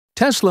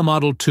Tesla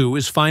Model 2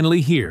 is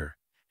finally here,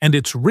 and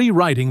it's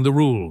rewriting the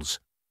rules.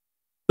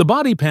 The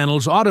body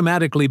panels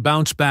automatically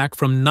bounce back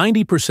from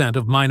 90%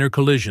 of minor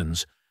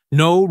collisions,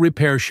 no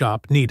repair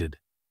shop needed.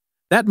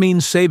 That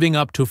means saving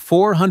up to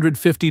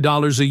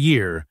 $450 a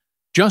year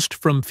just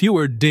from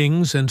fewer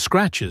dings and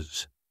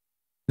scratches.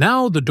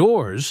 Now the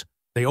doors,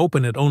 they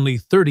open at only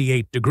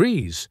 38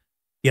 degrees,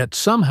 yet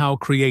somehow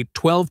create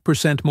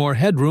 12% more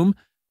headroom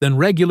than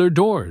regular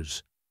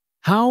doors.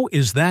 How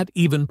is that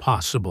even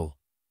possible?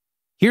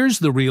 Here's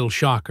the real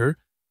shocker.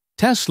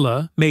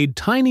 Tesla made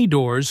tiny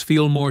doors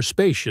feel more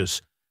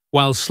spacious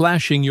while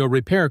slashing your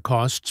repair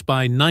costs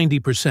by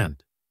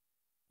 90%.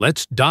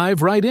 Let's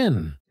dive right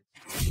in.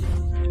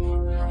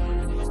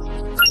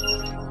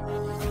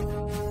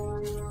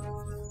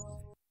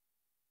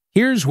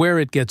 Here's where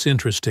it gets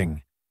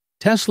interesting.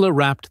 Tesla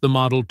wrapped the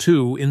Model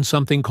 2 in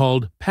something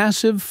called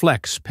passive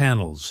flex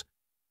panels,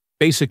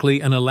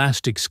 basically an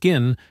elastic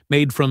skin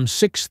made from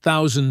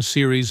 6000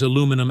 series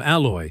aluminum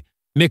alloy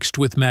mixed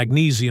with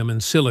magnesium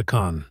and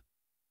silicon.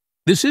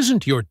 This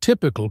isn't your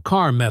typical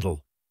car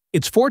metal.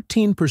 It's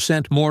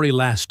 14% more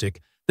elastic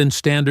than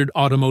standard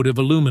automotive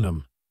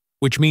aluminum,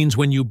 which means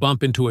when you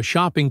bump into a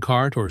shopping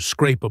cart or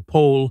scrape a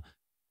pole,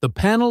 the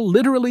panel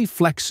literally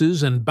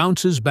flexes and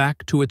bounces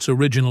back to its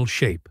original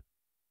shape.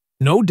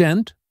 No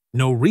dent,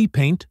 no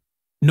repaint,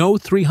 no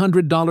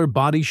 $300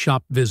 body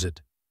shop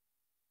visit.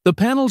 The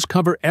panels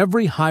cover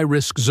every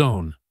high-risk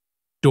zone: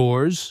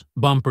 doors,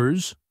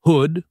 bumpers,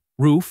 hood,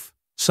 roof,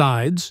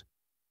 sides.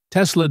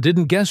 Tesla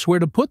didn't guess where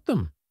to put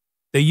them.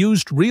 They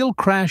used real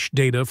crash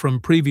data from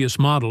previous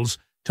models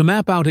to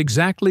map out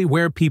exactly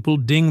where people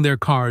ding their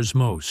cars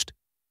most.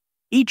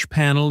 Each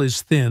panel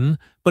is thin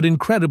but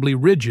incredibly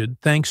rigid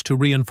thanks to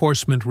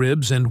reinforcement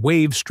ribs and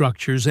wave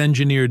structures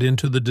engineered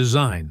into the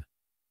design.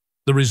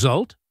 The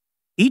result?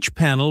 Each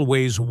panel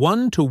weighs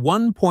 1 to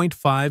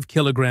 1.5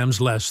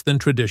 kilograms less than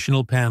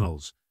traditional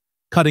panels,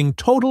 cutting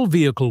total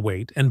vehicle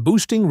weight and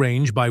boosting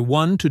range by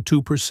 1 to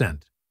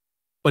 2%.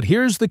 But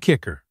here's the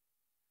kicker.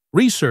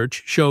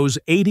 Research shows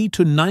 80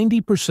 to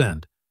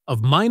 90%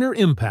 of minor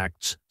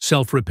impacts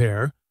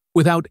self-repair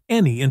without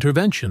any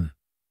intervention.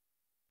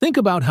 Think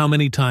about how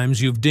many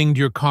times you've dinged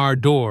your car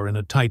door in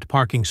a tight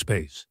parking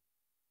space.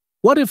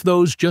 What if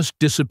those just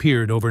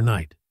disappeared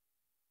overnight?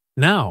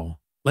 Now,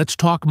 let's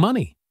talk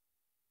money.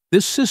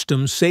 This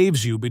system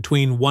saves you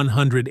between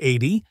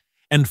 $180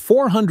 and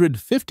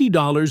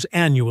 $450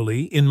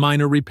 annually in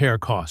minor repair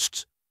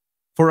costs.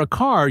 For a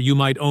car you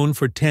might own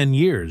for 10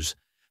 years,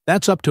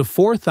 that's up to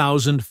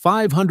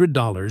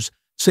 $4,500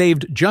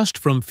 saved just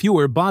from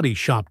fewer body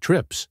shop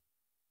trips.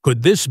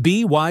 Could this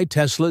be why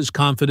Tesla is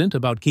confident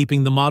about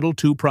keeping the Model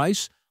 2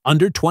 price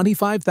under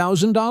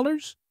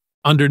 $25,000?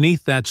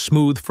 Underneath that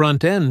smooth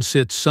front end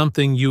sits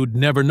something you'd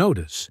never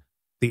notice: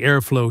 the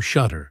airflow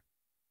shutter.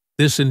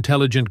 This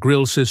intelligent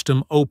grille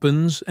system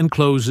opens and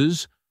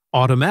closes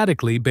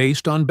automatically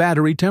based on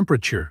battery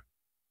temperature.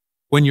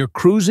 When you're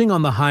cruising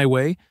on the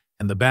highway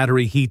and the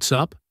battery heats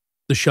up,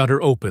 the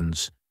shutter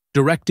opens,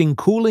 directing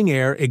cooling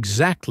air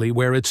exactly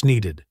where it's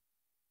needed.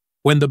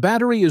 When the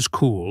battery is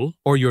cool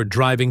or you're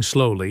driving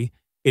slowly,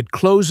 it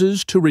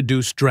closes to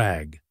reduce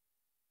drag.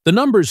 The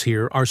numbers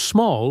here are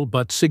small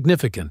but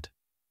significant.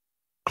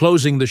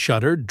 Closing the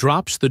shutter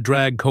drops the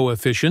drag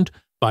coefficient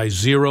by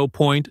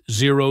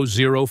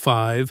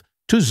 0.005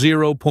 to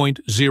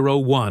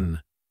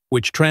 0.01,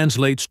 which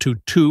translates to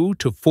 2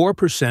 to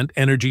 4%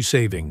 energy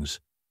savings.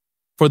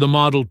 For the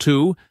Model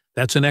 2,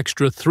 that's an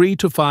extra 3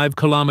 to 5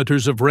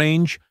 kilometers of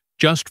range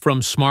just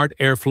from smart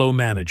airflow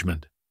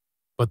management.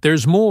 But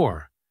there's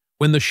more.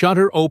 When the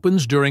shutter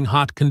opens during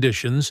hot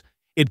conditions,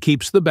 it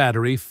keeps the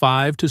battery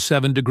 5 to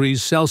 7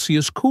 degrees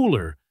Celsius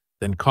cooler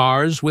than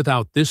cars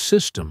without this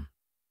system.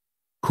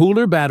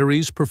 Cooler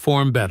batteries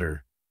perform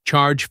better,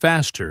 charge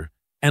faster,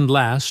 and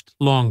last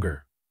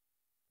longer.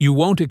 You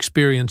won't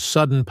experience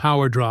sudden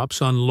power drops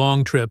on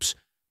long trips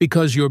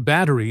because your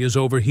battery is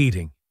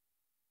overheating.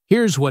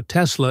 Here's what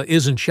Tesla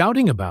isn't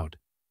shouting about.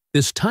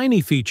 This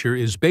tiny feature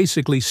is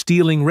basically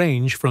stealing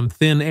range from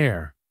thin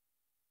air.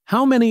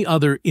 How many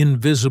other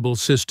invisible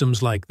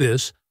systems like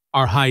this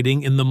are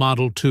hiding in the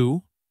Model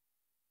 2?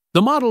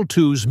 The Model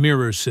 2's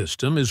mirror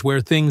system is where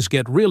things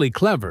get really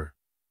clever.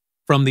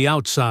 From the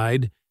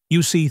outside,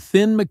 you see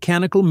thin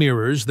mechanical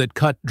mirrors that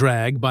cut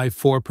drag by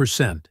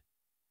 4%.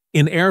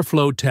 In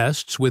airflow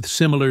tests with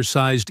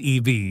similar-sized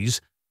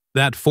EVs,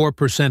 that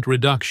 4%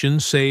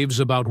 reduction saves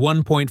about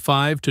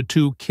 1.5 to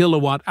 2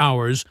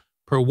 kilowatt-hours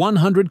per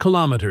 100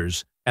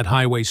 kilometers at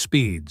highway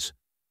speeds.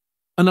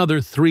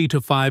 Another 3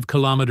 to 5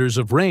 kilometers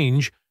of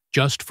range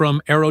just from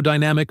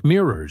aerodynamic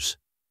mirrors.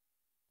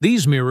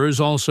 These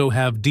mirrors also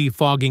have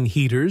defogging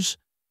heaters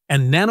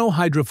and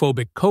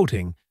nanohydrophobic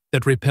coating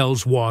that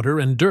repels water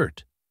and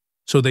dirt,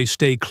 so they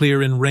stay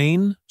clear in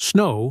rain,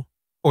 snow,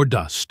 or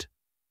dust.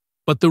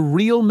 But the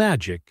real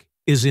magic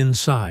is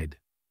inside.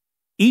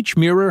 Each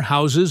mirror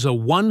houses a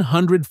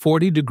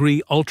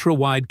 140-degree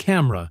ultra-wide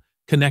camera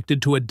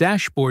connected to a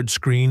dashboard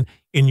screen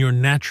in your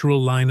natural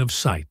line of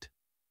sight.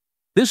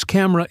 This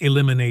camera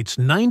eliminates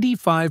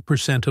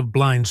 95% of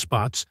blind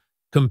spots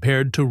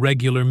compared to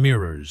regular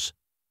mirrors.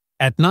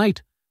 At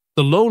night,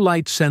 the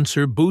low-light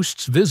sensor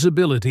boosts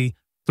visibility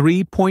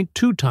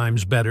 3.2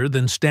 times better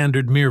than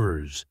standard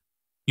mirrors.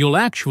 You'll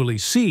actually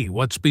see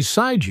what's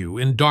beside you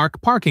in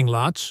dark parking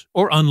lots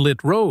or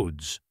unlit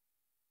roads.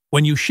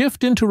 When you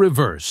shift into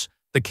reverse,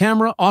 the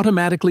camera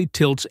automatically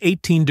tilts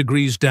 18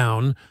 degrees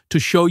down to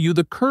show you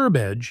the curb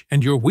edge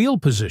and your wheel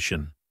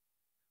position.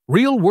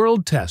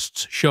 Real-world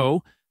tests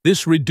show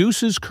this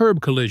reduces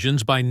curb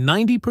collisions by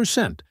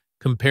 90%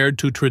 compared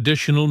to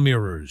traditional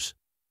mirrors.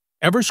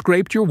 Ever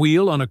scraped your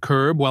wheel on a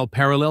curb while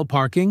parallel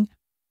parking?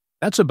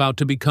 That's about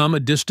to become a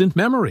distant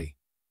memory.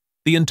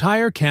 The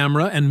entire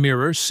camera and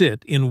mirror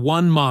sit in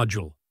one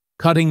module,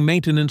 cutting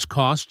maintenance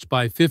costs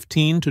by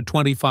 15 to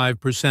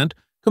 25%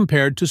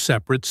 compared to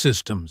separate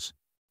systems.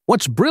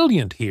 What's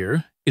brilliant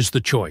here is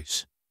the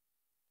choice.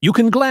 You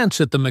can glance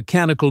at the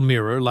mechanical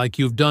mirror like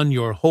you've done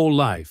your whole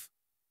life,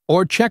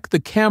 or check the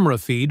camera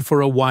feed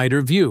for a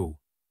wider view.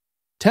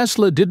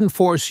 Tesla didn't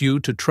force you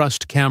to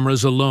trust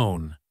cameras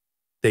alone.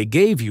 They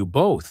gave you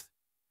both.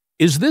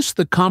 Is this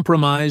the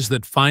compromise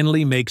that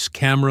finally makes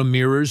camera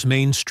mirrors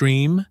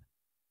mainstream?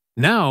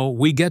 Now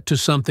we get to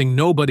something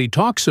nobody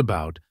talks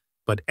about,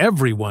 but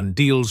everyone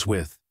deals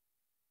with.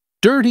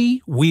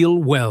 Dirty wheel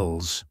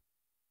wells.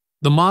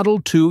 The Model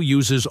 2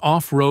 uses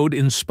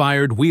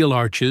off-road-inspired wheel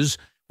arches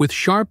with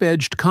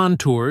sharp-edged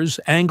contours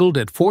angled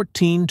at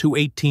 14 to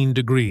 18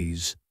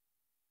 degrees.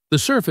 The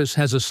surface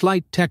has a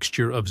slight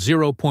texture of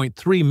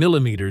 0.3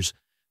 millimeters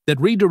that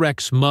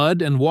redirects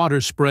mud and water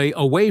spray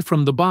away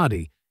from the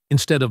body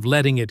instead of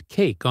letting it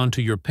cake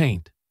onto your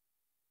paint.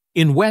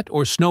 In wet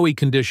or snowy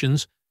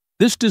conditions,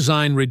 this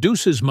design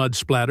reduces mud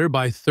splatter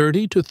by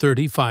 30 to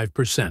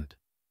 35%.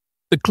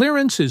 The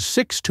clearance is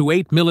 6 to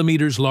 8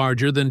 millimeters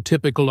larger than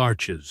typical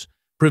arches,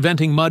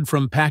 preventing mud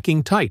from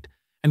packing tight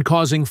and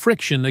causing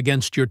friction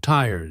against your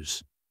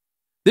tires.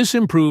 This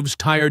improves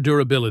tire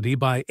durability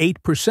by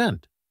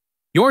 8%.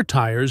 Your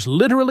tires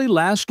literally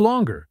last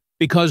longer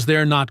because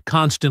they're not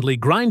constantly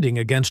grinding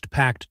against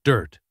packed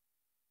dirt.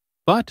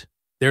 But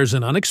there's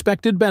an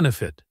unexpected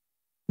benefit: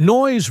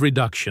 noise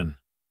reduction.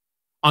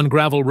 On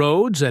gravel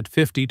roads at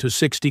 50 to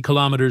 60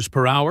 kilometers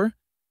per hour,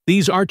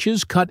 these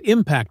arches cut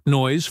impact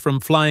noise from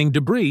flying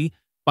debris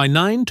by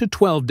 9 to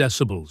 12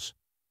 decibels.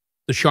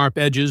 The sharp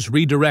edges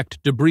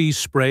redirect debris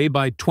spray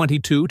by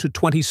 22 to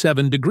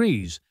 27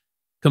 degrees,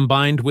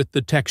 combined with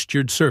the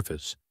textured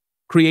surface,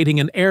 creating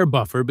an air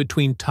buffer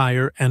between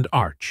tire and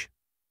arch.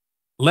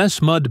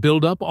 Less mud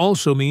buildup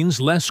also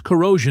means less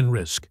corrosion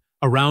risk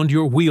around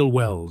your wheel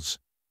wells,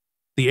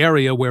 the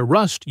area where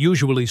rust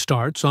usually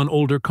starts on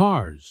older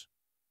cars.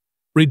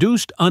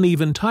 Reduced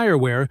uneven tire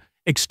wear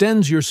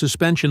extends your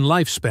suspension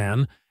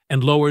lifespan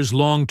and lowers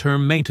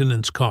long-term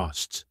maintenance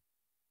costs.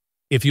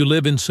 If you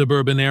live in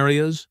suburban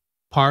areas,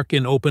 park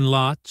in open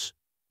lots,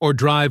 or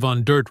drive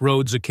on dirt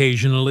roads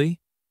occasionally,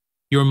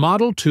 your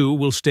Model 2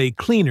 will stay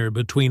cleaner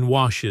between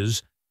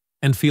washes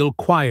and feel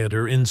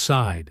quieter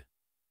inside.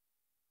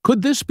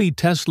 Could this be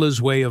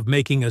Tesla's way of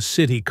making a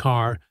city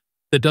car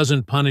that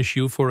doesn't punish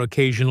you for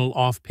occasional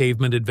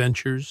off-pavement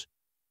adventures?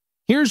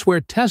 Here's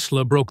where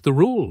Tesla broke the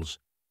rules.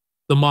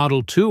 The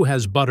Model 2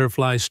 has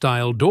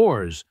butterfly-style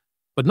doors,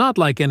 but not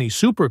like any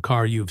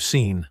supercar you've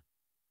seen.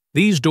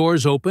 These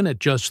doors open at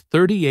just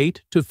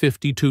 38 to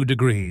 52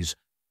 degrees,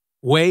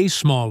 way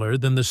smaller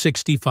than the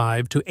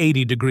 65 to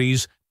 80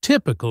 degrees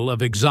typical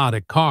of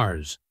exotic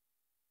cars.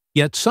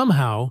 Yet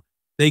somehow,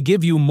 they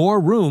give you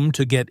more room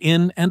to get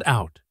in and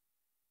out.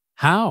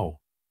 How?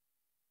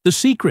 The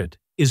secret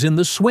is in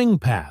the swing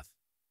path.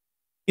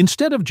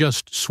 Instead of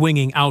just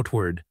swinging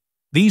outward,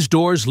 these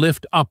doors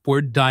lift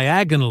upward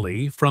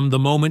diagonally from the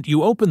moment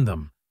you open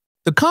them.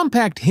 The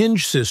compact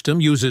hinge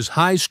system uses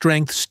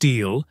high-strength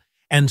steel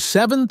and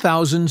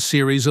 7000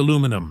 series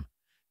aluminum,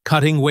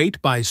 cutting weight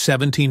by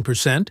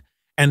 17%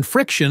 and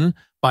friction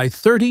by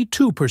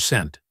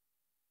 32%.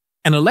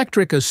 An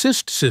electric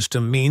assist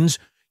system means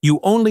you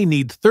only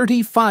need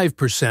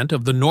 35%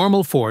 of the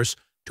normal force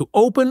to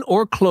open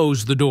or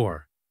close the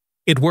door.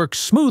 It works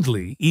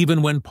smoothly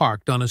even when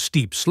parked on a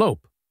steep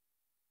slope.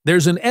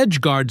 There's an edge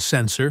guard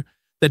sensor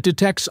that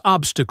detects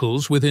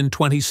obstacles within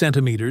 20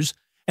 centimeters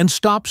and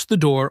stops the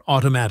door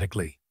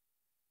automatically.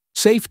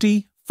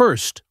 Safety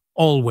first,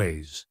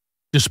 always.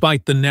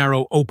 Despite the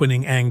narrow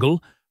opening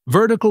angle,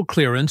 vertical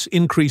clearance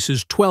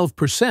increases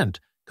 12%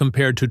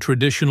 compared to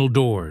traditional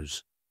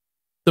doors.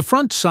 The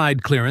front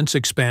side clearance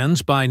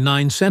expands by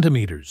 9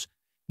 centimeters,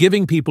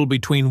 giving people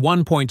between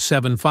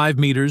 1.75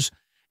 meters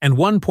and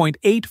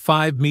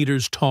 1.85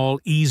 meters tall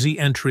easy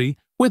entry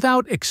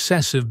without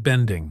excessive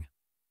bending.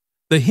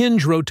 The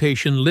hinge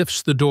rotation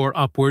lifts the door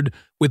upward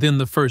within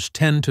the first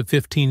 10 to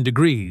 15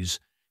 degrees,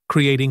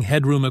 creating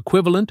headroom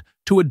equivalent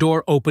to a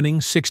door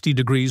opening 60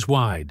 degrees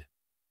wide.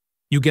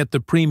 You get the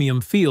premium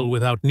feel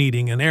without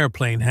needing an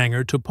airplane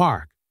hangar to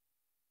park.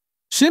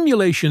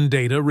 Simulation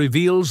data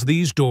reveals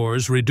these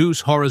doors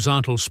reduce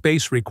horizontal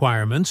space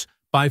requirements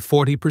by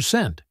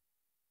 40%.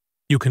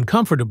 You can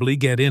comfortably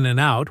get in and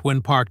out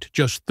when parked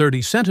just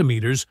 30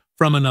 centimeters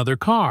from another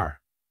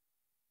car.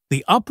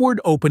 The upward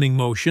opening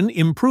motion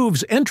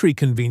improves entry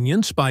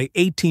convenience by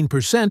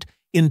 18%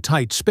 in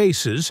tight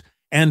spaces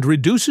and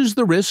reduces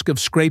the risk of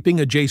scraping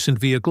adjacent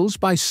vehicles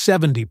by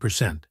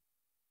 70%.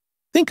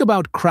 Think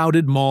about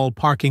crowded mall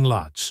parking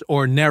lots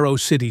or narrow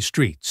city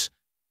streets.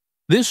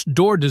 This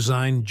door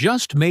design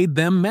just made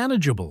them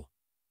manageable.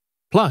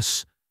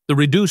 Plus, the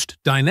reduced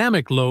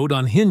dynamic load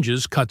on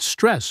hinges cuts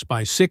stress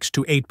by 6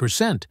 to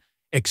 8%,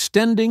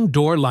 extending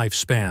door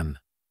lifespan.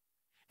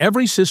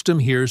 Every system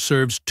here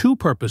serves two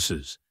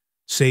purposes: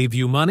 save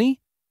you money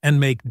and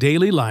make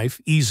daily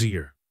life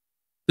easier.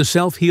 The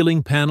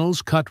self-healing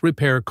panels cut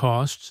repair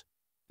costs,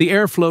 the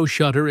airflow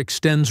shutter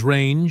extends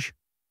range,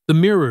 the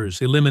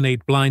mirrors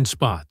eliminate blind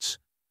spots,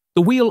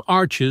 the wheel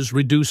arches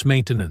reduce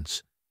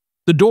maintenance,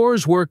 the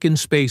doors work in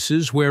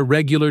spaces where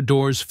regular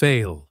doors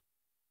fail.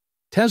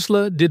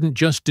 Tesla didn't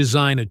just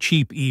design a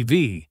cheap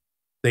EV,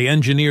 they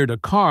engineered a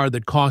car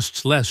that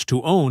costs less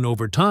to own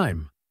over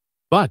time.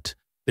 But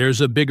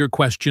there's a bigger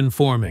question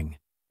forming.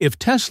 If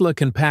Tesla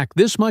can pack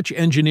this much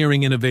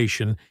engineering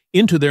innovation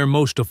into their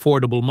most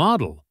affordable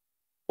model,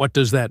 what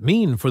does that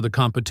mean for the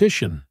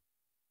competition?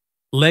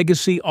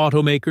 Legacy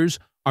automakers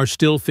are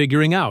still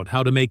figuring out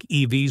how to make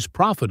EVs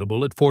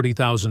profitable at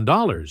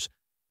 $40,000,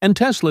 and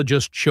Tesla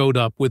just showed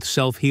up with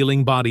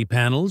self-healing body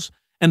panels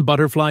and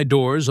butterfly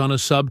doors on a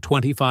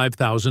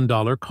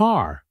sub-$25,000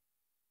 car.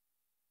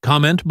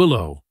 Comment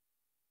below.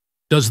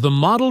 Does the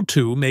Model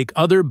 2 make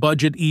other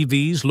budget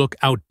EVs look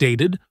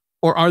outdated,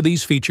 or are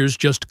these features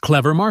just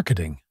clever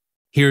marketing?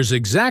 Here's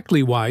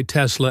exactly why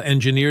Tesla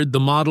engineered the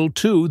Model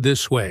 2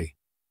 this way.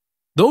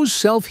 Those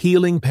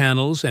self-healing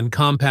panels and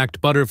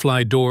compact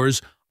butterfly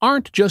doors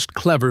aren't just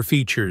clever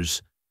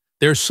features.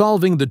 They're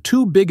solving the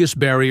two biggest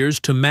barriers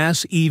to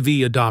mass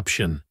EV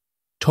adoption: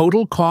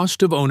 total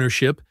cost of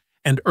ownership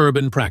and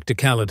urban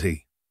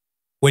practicality.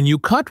 When you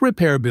cut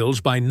repair bills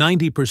by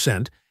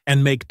 90%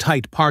 and make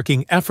tight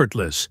parking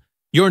effortless,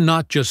 you're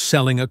not just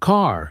selling a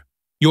car.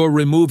 You're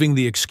removing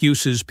the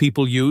excuses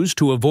people use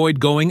to avoid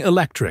going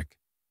electric.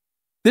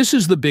 This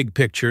is the big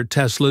picture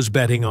Tesla's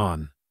betting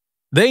on.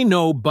 They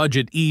know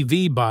budget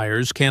EV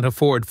buyers can't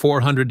afford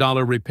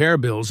 $400 repair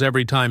bills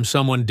every time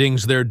someone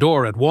dings their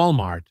door at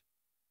Walmart.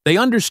 They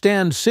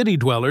understand city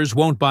dwellers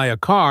won't buy a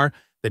car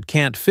that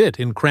can't fit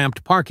in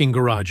cramped parking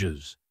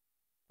garages.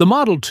 The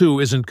Model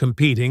 2 isn't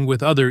competing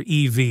with other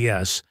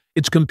EVs,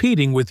 it's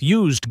competing with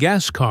used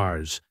gas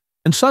cars.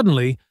 And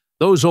suddenly,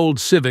 those old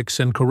Civics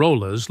and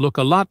Corollas look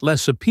a lot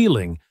less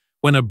appealing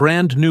when a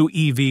brand new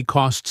EV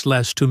costs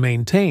less to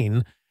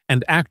maintain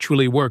and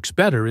actually works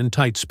better in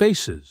tight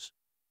spaces.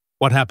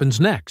 What happens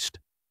next?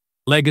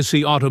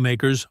 Legacy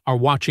automakers are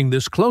watching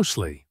this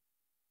closely.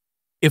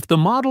 If the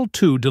Model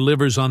 2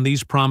 delivers on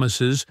these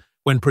promises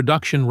when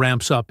production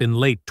ramps up in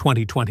late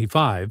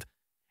 2025,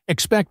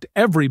 expect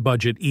every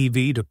budget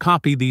EV to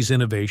copy these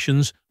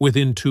innovations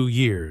within 2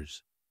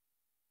 years.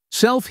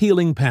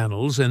 Self-healing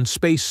panels and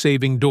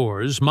space-saving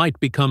doors might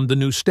become the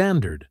new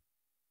standard.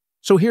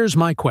 So here's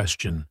my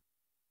question.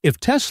 If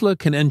Tesla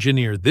can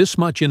engineer this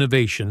much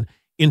innovation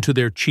into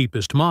their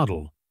cheapest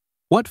model,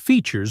 what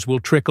features will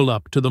trickle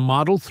up to the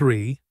Model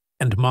 3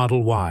 and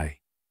Model Y?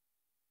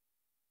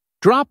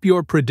 Drop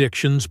your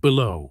predictions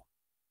below.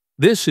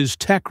 This is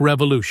Tech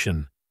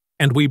Revolution,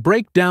 and we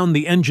break down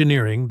the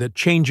engineering that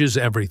changes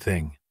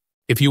everything.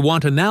 If you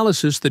want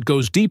analysis that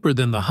goes deeper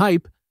than the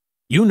hype,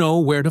 you know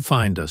where to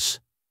find us.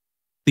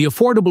 The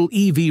affordable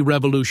EV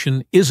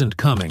revolution isn't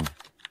coming.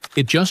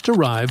 It just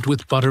arrived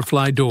with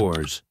butterfly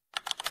doors.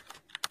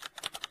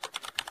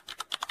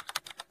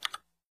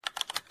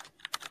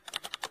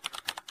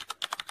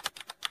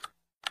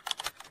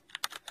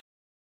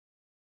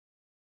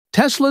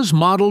 Tesla's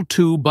Model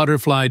 2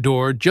 butterfly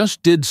door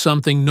just did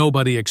something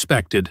nobody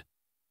expected.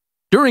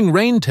 During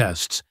rain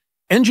tests,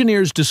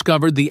 engineers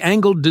discovered the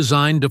angled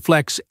design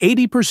deflects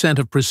 80%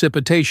 of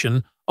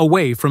precipitation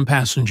away from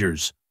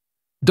passengers,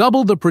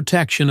 double the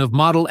protection of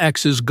Model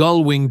X's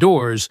gull-wing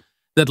doors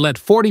that let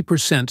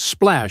 40%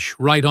 splash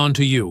right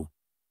onto you.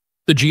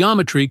 The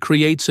geometry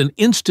creates an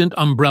instant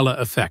umbrella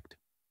effect.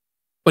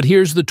 But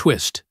here's the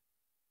twist.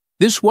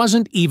 This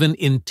wasn't even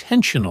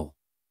intentional.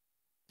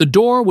 The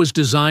door was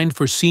designed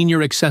for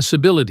senior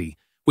accessibility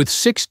with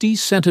 60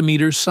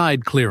 centimeter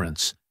side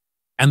clearance,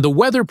 and the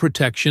weather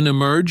protection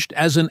emerged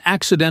as an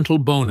accidental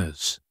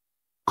bonus.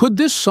 Could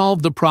this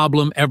solve the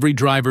problem every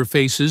driver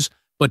faces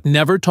but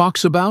never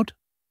talks about?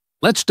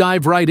 Let's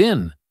dive right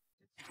in.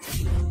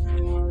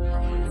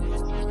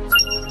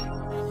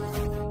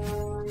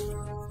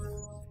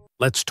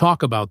 Let's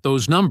talk about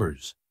those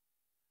numbers.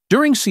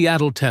 During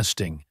Seattle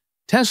testing,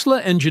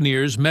 Tesla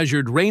engineers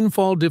measured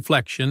rainfall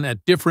deflection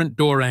at different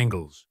door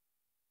angles.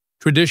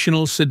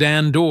 Traditional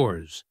sedan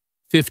doors,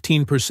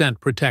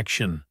 15%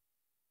 protection.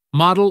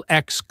 Model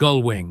X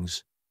gull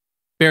wings,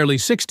 barely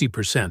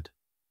 60%.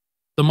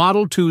 The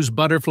Model 2's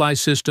butterfly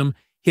system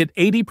hit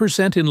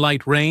 80% in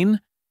light rain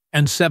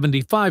and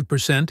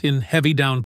 75% in heavy downpour.